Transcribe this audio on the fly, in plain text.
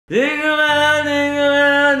Jingle bell, jingle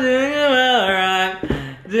bell, jingle bell rock.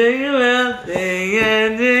 Jingle bell, sing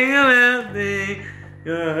and jingle bell, sing.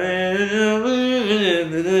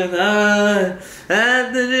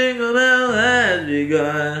 As the jingle bell has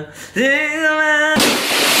begun. Jingle bell,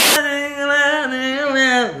 jingle bell, jingle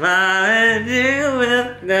bell, my jingle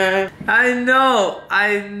bell. I know,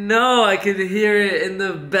 I can hear it in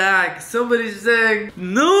the back. Somebody's saying,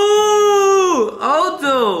 no,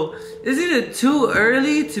 Aldo, isn't it too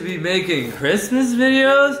early to be making Christmas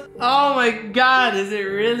videos? Oh my God, is it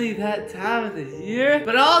really that time of the year?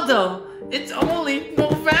 But Aldo, it's only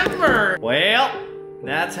November. Well,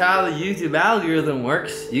 that's how the YouTube algorithm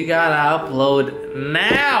works. You gotta upload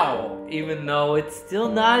now, even though it's still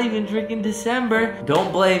not even freaking December.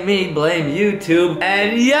 Don't blame me, blame YouTube.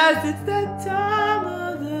 And yes, it's that time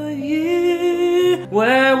of the year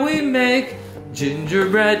where we make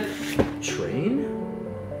gingerbread train.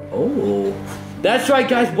 Oh, that's right,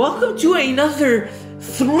 guys. Welcome to another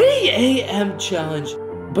 3 a.m. challenge.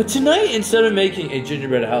 But tonight, instead of making a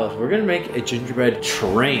gingerbread house, we're gonna make a gingerbread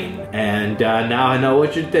train. And now I know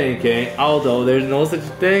what you're thinking. Although there's no such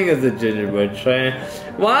thing as a gingerbread train.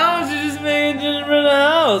 Why don't you just make a gingerbread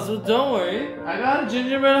house? Well, don't worry. I got a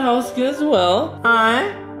gingerbread house kit as well.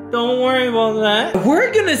 Alright, don't worry about that.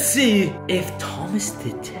 We're gonna see if Thomas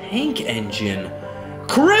the Tank Engine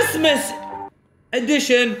Christmas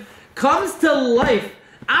edition comes to life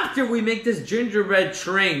after we make this gingerbread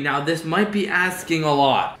train. Now this might be asking a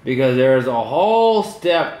lot because there's a whole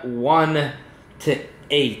step 1 to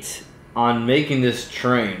 8 on making this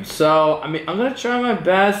train. So I mean, I'm gonna try my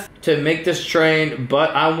best to make this train,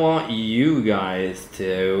 but I want you guys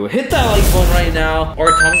to hit that like button right now,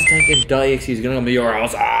 or Thomas Tank Engine.Exe is gonna come to your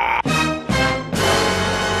house.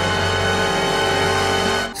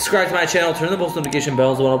 Subscribe to my channel, turn the post notification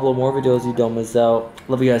bells so when I upload more videos you don't miss out.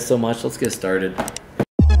 Love you guys so much. Let's get started.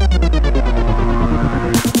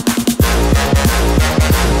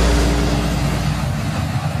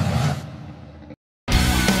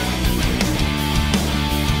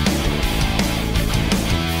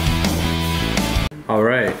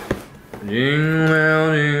 Alright. Jingle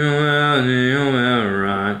bell, jingle bell, jingle bell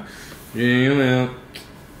rock. Jingle bell.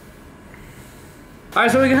 Alright,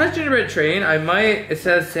 so we got a gingerbread train. It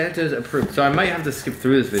says Santa's approved, so I might have to skip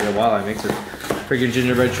through this video while I make this freaking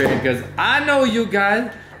gingerbread train because I know you guys,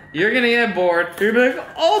 you're gonna get bored. You're gonna be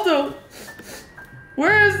like, Aldo,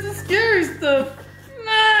 where is the scary stuff?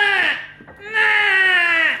 Nah.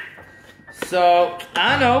 So,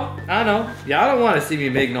 I know. Y'all don't want to see me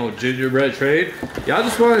make no gingerbread train. Y'all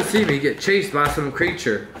just want to see me get chased by some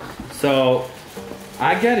creature. So,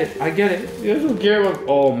 I get it. You guys don't care about,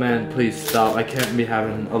 oh man, please stop. I can't be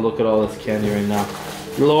having a look at all this candy right now.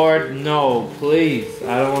 Lord, no, please.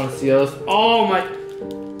 I don't want to see all this. Oh my,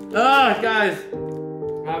 guys.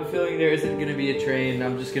 I'm feeling there isn't going to be a train.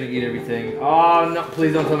 I'm just going to eat everything. Oh no,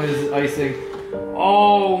 please don't tell me this is icing.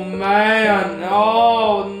 Oh man,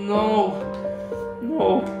 no.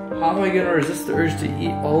 How am I gonna resist the urge to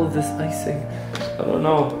eat all of this icing? I don't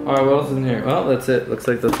know. Alright, what else is in here? Well, that's it. Looks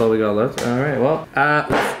like that's all we got left. Alright, well,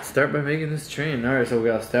 let's start by making this train. Alright, so we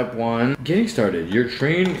got step 1. Getting started. Your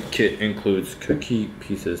train kit includes cookie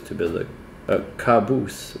pieces to build a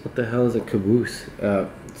caboose. What the hell is a caboose?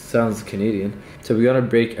 Sounds Canadian. So we gotta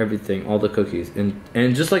bake everything, all the cookies.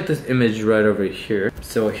 And just like this image right over here.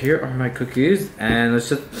 So here are my cookies, and let's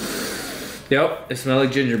just... Yep, they smell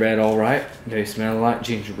like gingerbread, all right. They smell like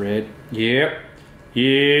gingerbread. Yep.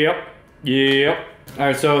 All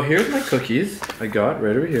right, so here's my cookies I got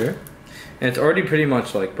right over here. And it's already pretty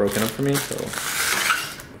much like broken up for me, so.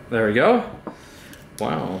 There we go.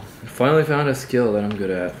 Wow, I finally found a skill that I'm good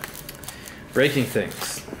at. Breaking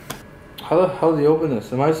things. How the hell do you open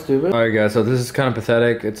this? Am I stupid? All right, guys, so this is kind of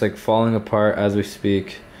pathetic. It's like falling apart as we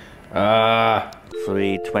speak.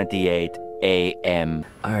 3:28 a.m.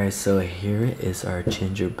 Alright, so here is our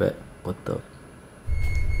gingerbread. What the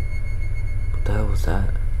hell was that?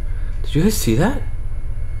 Did you guys see that?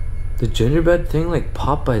 The gingerbread thing like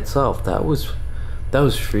popped by itself. That was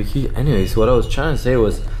freaky. Anyways, what I was trying to say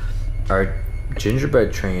was our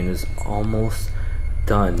gingerbread train is almost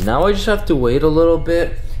done. Now I just have to wait a little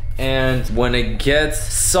bit, and when it gets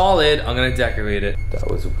solid, I'm gonna decorate it. That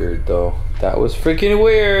was weird though. That was freaking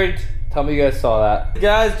weird. Tell me you guys saw that.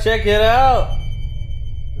 Guys, check it out.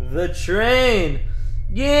 The train.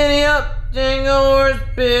 Giddy up, jingle horse,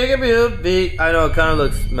 big beat. I know it kind of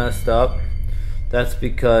looks messed up. That's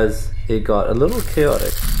because it got a little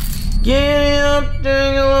chaotic. Giddy up,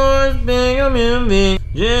 jingle horse, big beat.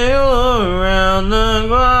 Jingle around the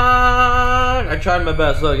clock. I tried my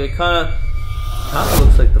best. Look, it kind of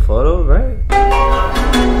looks like the photo, right?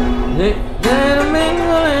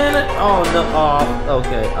 Oh no. Oh,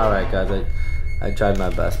 okay. Alright, guys. I tried my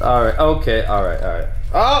best. Alright, okay. Alright.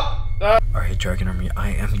 Oh! Alright, Dragon Army,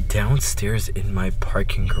 I am downstairs in my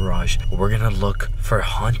parking garage. We're gonna look for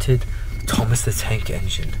haunted Thomas the Tank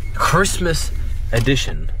Engine Christmas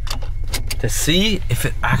edition to see if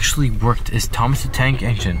it actually worked. Is Thomas the Tank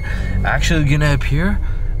Engine actually gonna appear?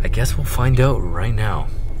 I guess we'll find out right now.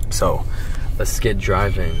 So, let's get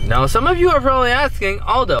driving. Now, some of you are probably asking,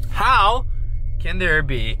 Aldo, how can there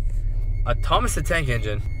be a Thomas the Tank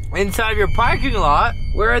Engine inside of your parking lot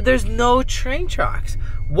where there's no train tracks?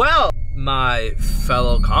 Well, my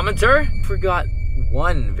fellow commenter forgot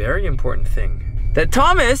one very important thing. That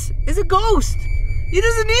Thomas is a ghost. He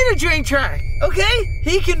doesn't need a train track, okay?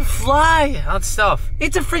 He can fly on stuff.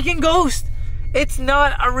 It's a freaking ghost. It's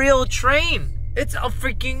not a real train. It's a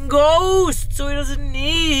freaking ghost. So he doesn't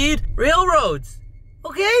need railroads,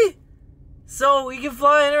 okay? So he can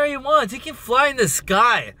fly anywhere he wants. He can fly in the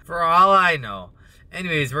sky, for all I know.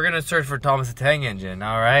 Anyways, we're gonna search for Thomas the Tank Engine,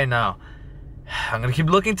 all right? Now, I'm gonna keep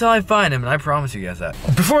looking till I find him, and I promise you guys that.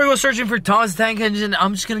 Before we go searching for Thomas the Tank Engine,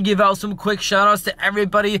 I'm just gonna give out some quick shout outs to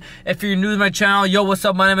everybody. If you're new to my channel, yo, what's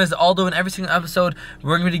up? My name is Aldo, and every single episode,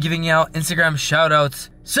 we're gonna be giving out Instagram shout outs.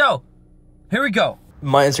 So, here we go.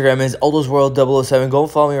 My Instagram is AldosWorld007. Go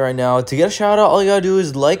follow me right now. To get a shout out, all you gotta do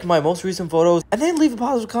is like my most recent photos and then leave a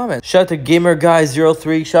positive comment. Shout out to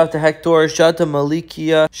GamerGuy03. Shout out to Hector. Shout out to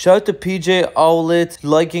Malikia. Shout out to PJ Owlet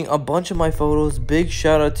liking a bunch of my photos. Big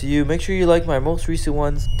shout out to you. Make sure you like my most recent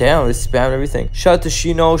ones. Damn, it's spam everything. Shout out to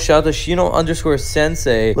Shino. Shout out to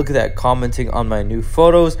Shino_Sensei. Look at that, commenting on my new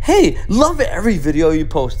photos. Hey, love every video you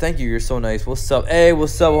post. Thank you. You're so nice. What's up? Hey,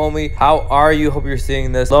 what's up, homie? How are you? Hope you're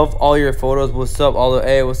seeing this. Love all your photos. What's up, all?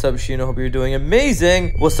 Hey, what's up, Sheena? Hope you're doing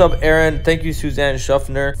amazing. What's up, Aaron? Thank you, Suzanne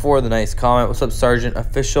Schuffner, for the nice comment. What's up, Sergeant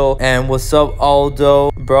Official? And what's up,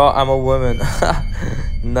 Aldo? Bro, I'm a woman.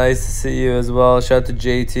 Nice to see you as well. Shout out to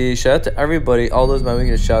JT. Shout out to everybody. Aldo's my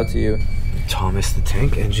weekend. Shout out to you. Thomas the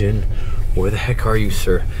Tank Engine. Where the heck are you,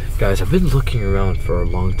 sir? Guys, I've been looking around for a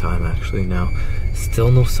long time, actually, now.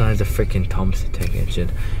 Still no signs of freaking Thomas the Tank Engine.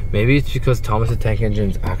 Maybe it's because Thomas the Tank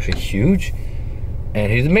Engine is actually huge.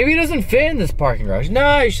 And maybe he doesn't fit in this parking garage.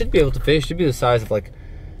 Nah, he should be able to fit. He should be the size of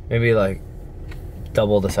maybe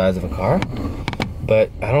double the size of a car. But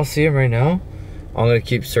I don't see him right now. I'm gonna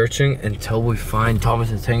keep searching until we find Thomas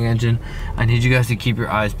the Tank Engine. I need you guys to keep your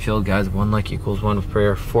eyes peeled, guys. One like equals one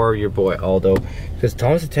prayer for your boy Aldo. Because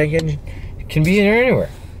Thomas the Tank Engine can be in there anywhere.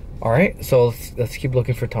 Alright, so let's keep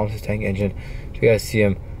looking for Thomas the Tank Engine. If you guys see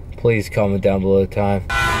him, please comment down below the time.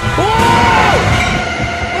 Whoa!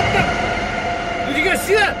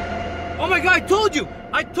 See that? Oh my god, I told you!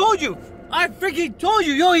 I freaking told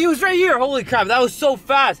you! Yo, he was right here! Holy crap, that was so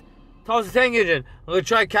fast! Thomas the Tank Engine, I'm gonna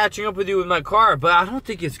try catching up with you with my car, but I don't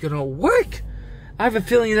think it's gonna work! I have a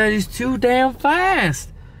feeling that he's too damn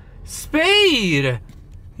fast! Spade!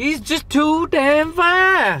 He's just too damn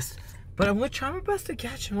fast! But I'm gonna try my best to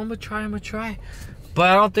catch him. I'm gonna try. But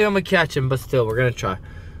I don't think I'm gonna catch him, but still, we're gonna try.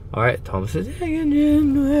 Alright, Thomas the Tank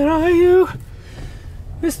Engine, where are you?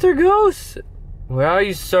 Mr. Ghost! Where are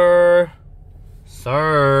you, sir?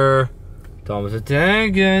 Sir? Thomas the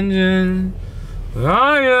Tank Engine. Where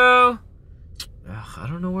are you? Ugh, I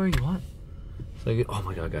don't know where you went. So oh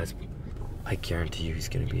my god, guys. I guarantee you he's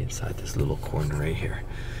gonna be inside this little corner right here.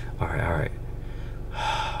 Alright.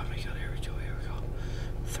 Oh my god, here we go.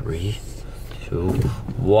 3, 2,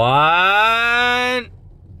 1.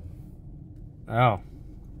 Oh.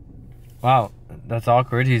 Wow, that's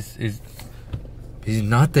awkward. He's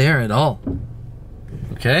not there at all.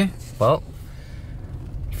 Okay, well,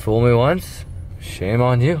 fool me once, shame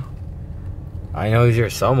on you. I know he's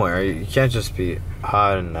here somewhere. You can't just be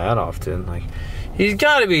hiding that often. He's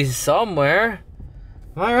gotta be somewhere.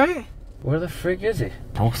 Am I right? Where the frick is he?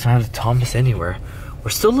 No signs of Thomas anywhere.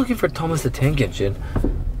 We're still looking for Thomas the Tank Engine,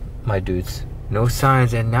 my dudes. No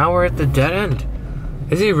signs, and now we're at the dead end.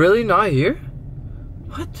 Is he really not here?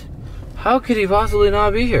 What? How could he possibly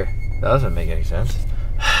not be here? That doesn't make any sense.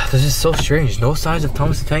 This is so strange. No signs of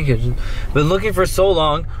Thomas the Tank Engine. Been looking for so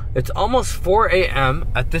long. It's almost 4 a.m.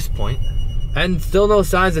 at this point, and still no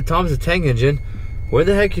signs of Thomas the Tank Engine. Where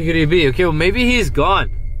the heck could he be? Okay, well maybe he's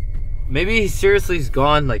gone. Maybe he seriously is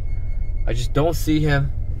gone. I just don't see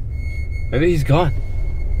him. Maybe he's gone.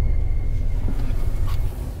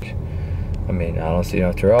 I mean, I don't see him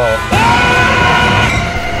after all.